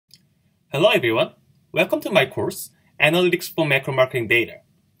Hello everyone, welcome to my course, Analytics for Macro Marketing Data.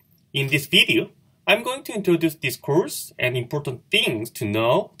 In this video, I'm going to introduce this course and important things to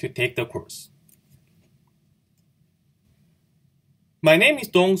know to take the course. My name is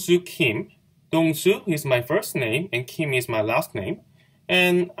Dong-Soo Kim. Dong-Soo is my first name and Kim is my last name,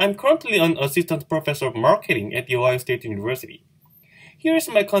 and I'm currently an assistant professor of marketing at The Ohio State University. Here is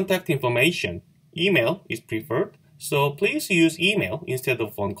my contact information. Email is preferred, so please use email instead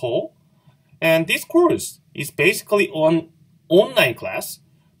of phone call. And this course is basically an online class,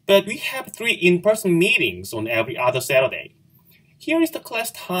 but we have 3 in-person meetings on every other Saturday. Here is the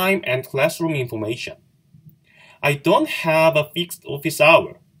class time and classroom information. I don't have a fixed office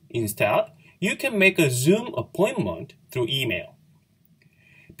hour. Instead, you can make a Zoom appointment through email.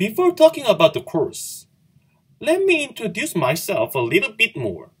 Before talking about the course, let me introduce myself a little bit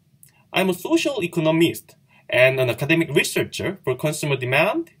more. I'm a social economist and an academic researcher for consumer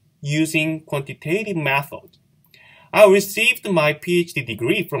demand using quantitative method. I received my PhD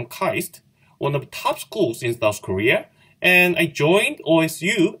degree from KAIST, one of the top schools in South Korea, and I joined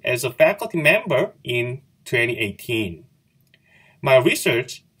OSU as a faculty member in 2018. My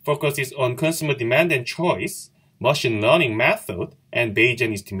research focuses on consumer demand and choice, machine learning method and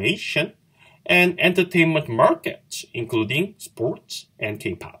Bayesian estimation, and entertainment markets, including sports and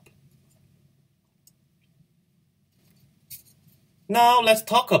K-pop. Now let's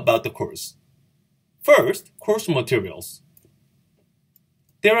talk about the course. First, course materials.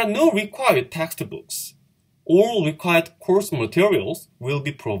 There are no required textbooks. All required course materials will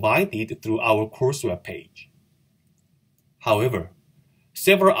be provided through our course webpage. However,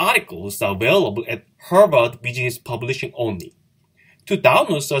 several articles are available at Harvard Business Publishing only. To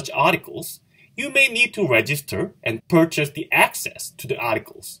download such articles, you may need to register and purchase the access to the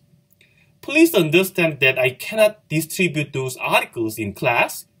articles. Please understand that I cannot distribute those articles in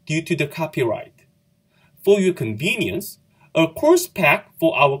class due to the copyright. For your convenience, a course pack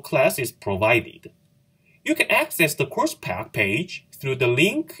for our class is provided. You can access the course pack page through the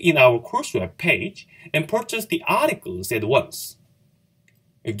link in our course web page and purchase the articles at once.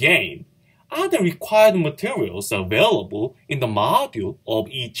 Again, other required materials are available in the module of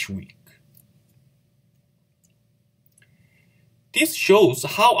each week. This shows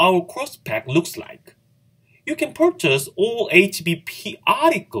how our course pack looks like. You can purchase all HBP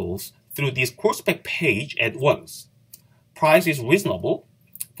articles through this course pack page at once. Price is reasonable,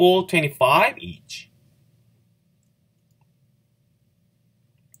 $4.25 each.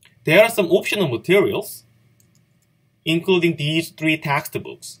 There are some optional materials, including these 3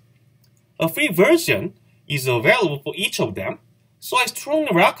 textbooks. A free version is available for each of them, so I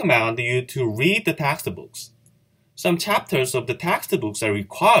strongly recommend you to read the textbooks. Some chapters of the textbooks are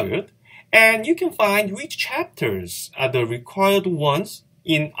required, and you can find which chapters are the required ones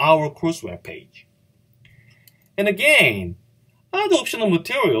in our course webpage. And again, other optional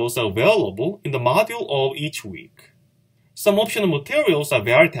materials are available in the module of each week. Some optional materials are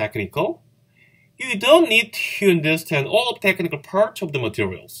very technical. You don't need to understand all technical parts of the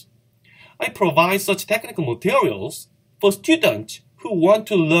materials. I provide such technical materials for students who want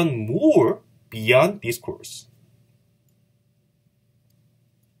to learn more beyond this course.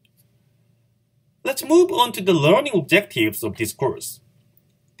 Let's move on to the learning objectives of this course.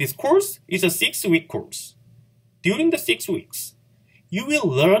 This course is a 6-week course. During the 6 weeks, you will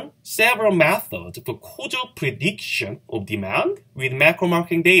learn several methods for causal prediction of demand with macro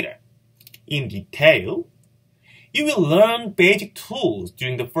marketing data. In detail, you will learn basic tools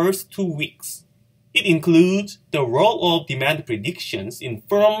during the first 2 weeks. It includes the role of demand predictions in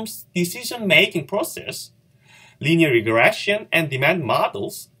firms' decision-making process, linear regression and demand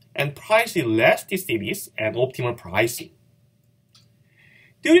models, and price elasticities and optimal pricing.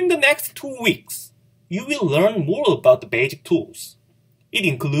 During the next 2 weeks, you will learn more about the basic tools. It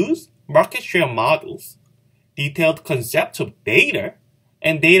includes market share models, detailed concepts of data,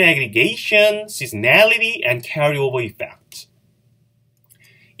 and data aggregation, seasonality, and carryover effects.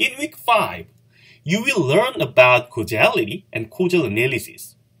 In week 5, you will learn about causality and causal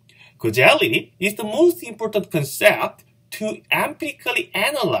analysis. Causality is the most important concept to empirically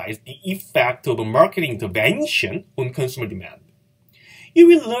analyze the effect of a marketing intervention on consumer demand. You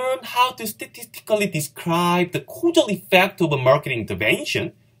will learn how to statistically describe the causal effect of a marketing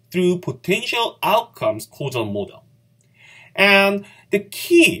intervention through potential outcomes causal model. And the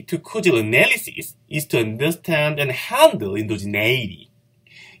key to causal analysis is to understand and handle endogeneity.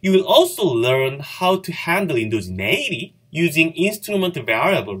 You will also learn how to handle endogeneity using instrument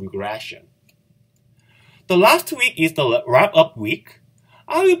variable regression. The last week is the wrap-up week.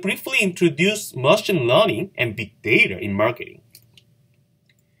 I will briefly introduce machine learning and big data in marketing.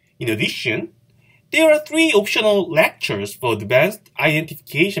 In addition, there are 3 optional lectures for advanced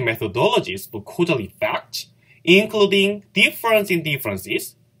identification methodologies for causal effects, including difference in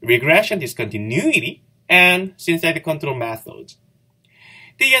differences, regression discontinuity, and synthetic control methods.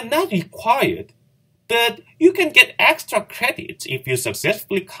 They are not required, but you can get extra credits if you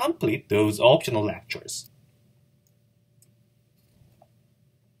successfully complete those optional lectures.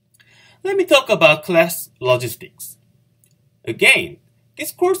 Let me talk about class logistics. Again,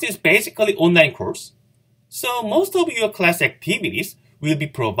 this course is basically online course, so most of your class activities will be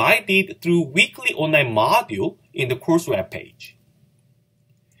provided through weekly online module in the course webpage.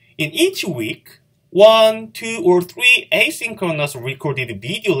 In each week, 1, 2, or 3 asynchronous recorded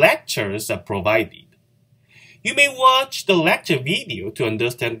video lectures are provided. You may watch the lecture video to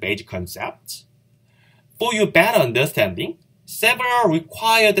understand basic concepts. For your better understanding, several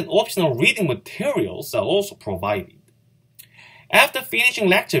required and optional reading materials are also provided. After finishing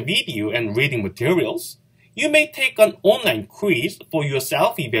lecture video and reading materials, you may take an online quiz for your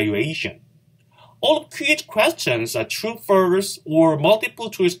self-evaluation. All quiz questions are true-false or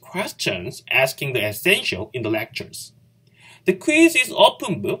multiple-choice questions asking the essential in the lectures. The quiz is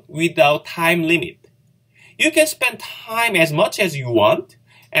open book without time limit. You can spend time as much as you want,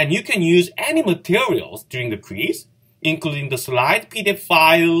 and you can use any materials during the quiz, including the slide PDF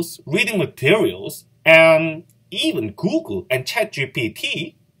files, reading materials, and even Google and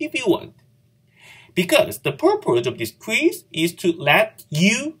ChatGPT if you want. Because the purpose of this quiz is to let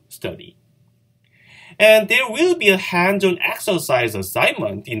you study. And there will be a hands-on exercise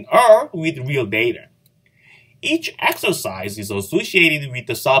assignment in R with real data. Each exercise is associated with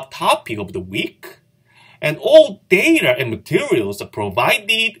the subtopic of the week, and all data and materials are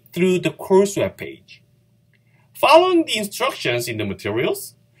provided through the course webpage. Following the instructions in the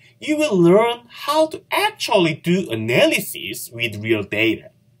materials, you will learn how to actually do analysis with real data.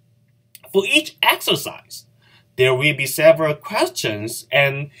 For each exercise, there will be several questions,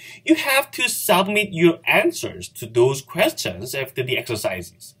 and you have to submit your answers to those questions after the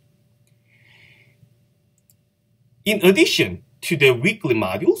exercises. In addition to the weekly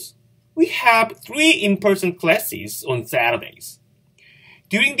modules, we have 3 in-person classes on Saturdays.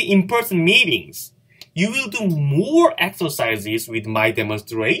 During the in-person meetings, you will do more exercises with my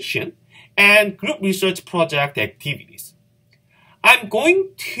demonstration and group research project activities. I'm going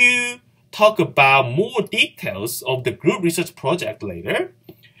to talk about more details of the group research project later,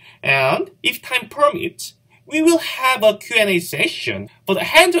 and if time permits, we will have a Q&A session for the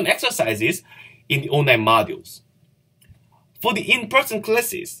hands-on exercises in the online modules. For the in-person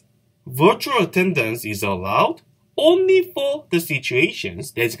classes, virtual attendance is allowed only for the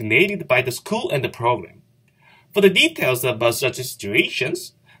situations designated by the school and the program. For the details about such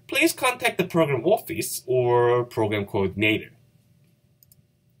situations, please contact the program office or program coordinator.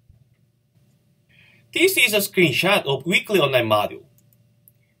 This is a screenshot of weekly online module.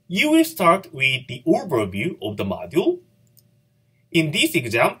 You will start with the overview of the module. In this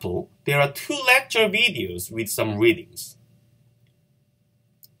example, there are 2 lecture videos with some readings.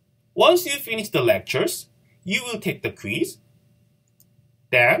 Once you finish the lectures, you will take the quiz.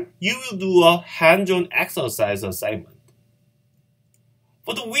 Then, you will do a hands-on exercise assignment.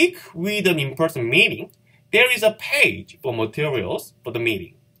 For the week with an in-person meeting, there is a page for materials for the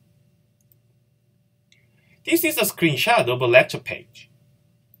meeting. This is a screenshot of a lecture page.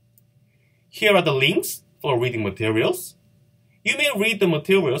 Here are the links for reading materials. You may read the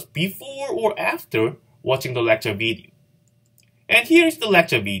materials before or after watching the lecture video. And here is the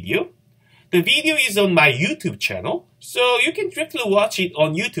lecture video. The video is on my YouTube channel, so you can directly watch it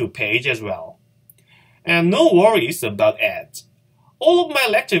on YouTube page as well. And no worries about ads. All of my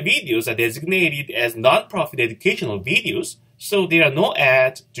lecture videos are designated as non-profit educational videos, so there are no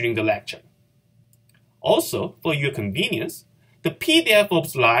ads during the lecture. Also, for your convenience, the PDF of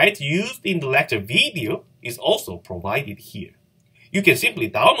slides used in the lecture video is also provided here. You can simply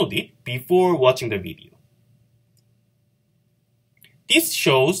download it before watching the video. This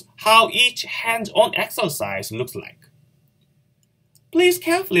shows how each hands-on exercise looks like. Please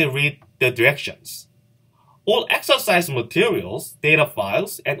carefully read the directions. All exercise materials, data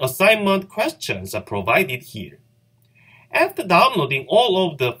files, and assignment questions are provided here. After downloading all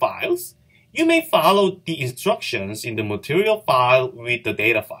of the files, you may follow the instructions in the material file with the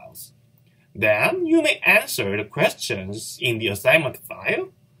data files. Then, you may answer the questions in the assignment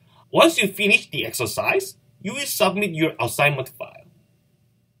file. Once you finish the exercise, you will submit your assignment file.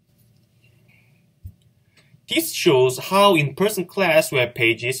 This shows how in-person class web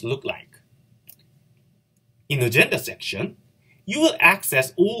pages look like. In Agenda section, you will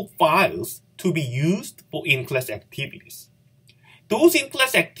access all files to be used for in-class activities. Those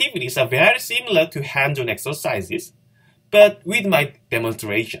in-class activities are very similar to hands-on exercises, but with my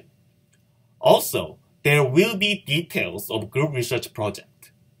demonstration. Also, there will be details of group research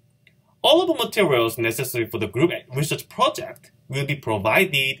project. All of the materials necessary for the group research project will be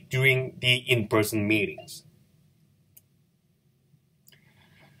provided during the in-person meetings.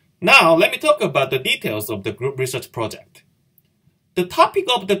 Now, let me talk about the details of the group research project. The topic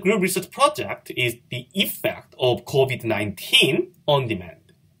of the group research project is the effect of COVID-19 on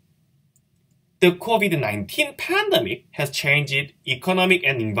demand. The COVID-19 pandemic has changed economic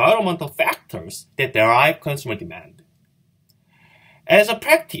and environmental factors that drive consumer demand. As a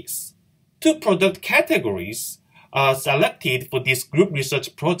practice, 2 product categories are selected for this group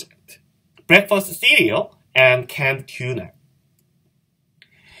research project: breakfast cereal and canned tuna.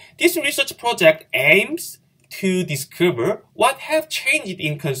 This research project aims to discover what have changed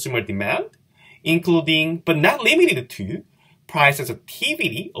in consumer demand, including but not limited to price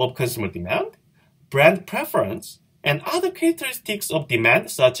sensitivity of consumer demand, brand preference, and other characteristics of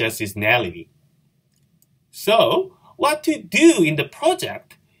demand such as seasonality. So, what to do in the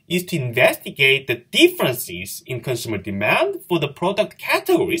project is to investigate the differences in consumer demand for the product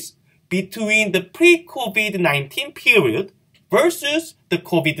categories between the pre-COVID-19 period versus the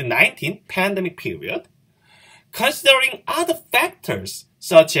COVID-19 pandemic period, considering other factors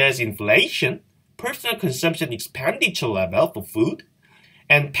such as inflation, personal consumption expenditure level for food,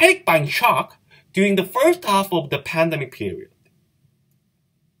 and panic buying shock during the first half of the pandemic period.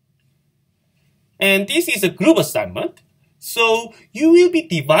 And this is a group assignment, so you will be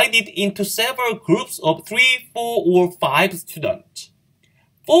divided into several groups of 3, 4, or 5 students.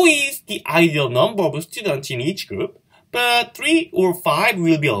 4 is the ideal number of students in each group, but 3 or 5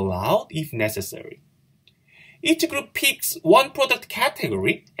 will be allowed if necessary. Each group picks one product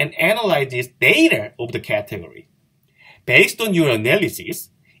category and analyzes data of the category. Based on your analysis,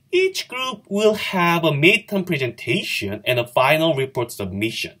 each group will have a midterm presentation and a final report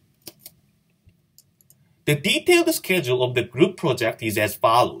submission. The detailed schedule of the group project is as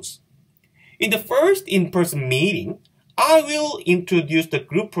follows. In the first in-person meeting, I will introduce the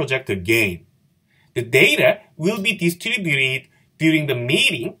group project again. The data will be distributed during the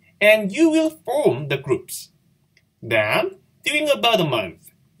meeting and you will form the groups. Then, during about a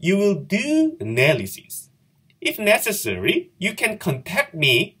month, you will do analysis. If necessary, you can contact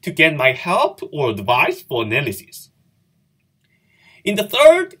me to get my help or advice for analysis. In the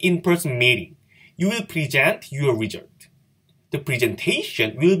third in-person meeting, you will present your result. The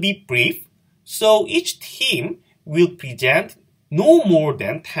presentation will be brief, so each team will present no more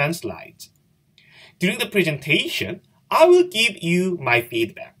than 10 slides. During the presentation, I will give you my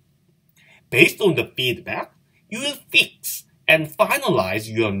feedback. Based on the feedback, you will fix and finalize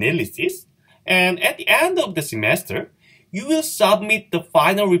your analysis, and at the end of the semester, you will submit the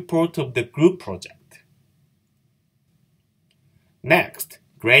final report of the group project. Next,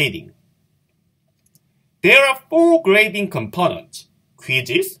 grading. There are 4 grading components: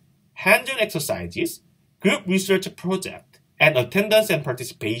 quizzes, hands-on exercises, group research project, and attendance and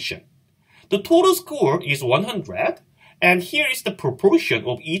participation. The total score is 100, and here is the proportion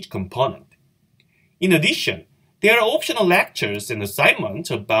of each component. In addition, there are optional lectures and assignments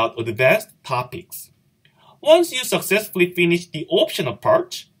about advanced topics. Once you successfully finish the optional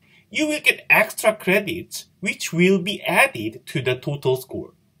part, you will get extra credits which will be added to the total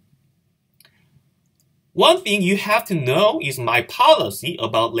score. One thing you have to know is my policy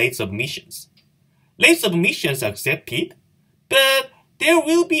about late submissions. Late submissions are accepted, but there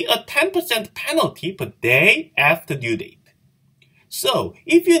will be a 10% penalty per day after due date. So,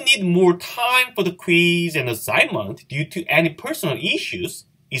 if you need more time for the quiz and assignment due to any personal issues,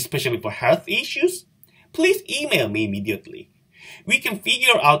 especially for health issues, please email me immediately. We can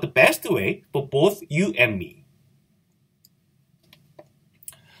figure out the best way for both you and me.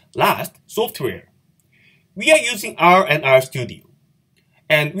 Last, software. We are using R and RStudio.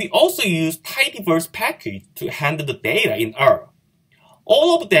 And we also use Tidyverse package to handle the data in R.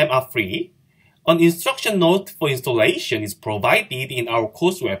 All of them are free. An instruction note for installation is provided in our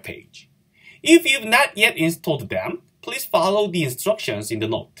course webpage. If you've not yet installed them, please follow the instructions in the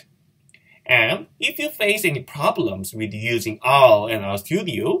note. And if you face any problems with using R and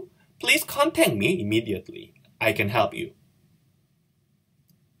RStudio, please contact me immediately. I can help you.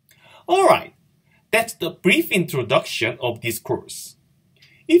 Alright, that's the brief introduction of this course.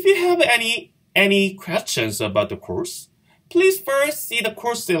 If you have any questions about the course, please first see the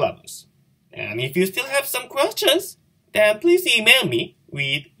course syllabus. And if you still have some questions, then please email me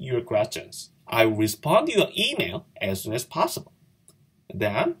with your questions. I will respond to your email as soon as possible.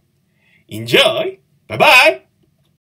 Then, enjoy! Bye-bye!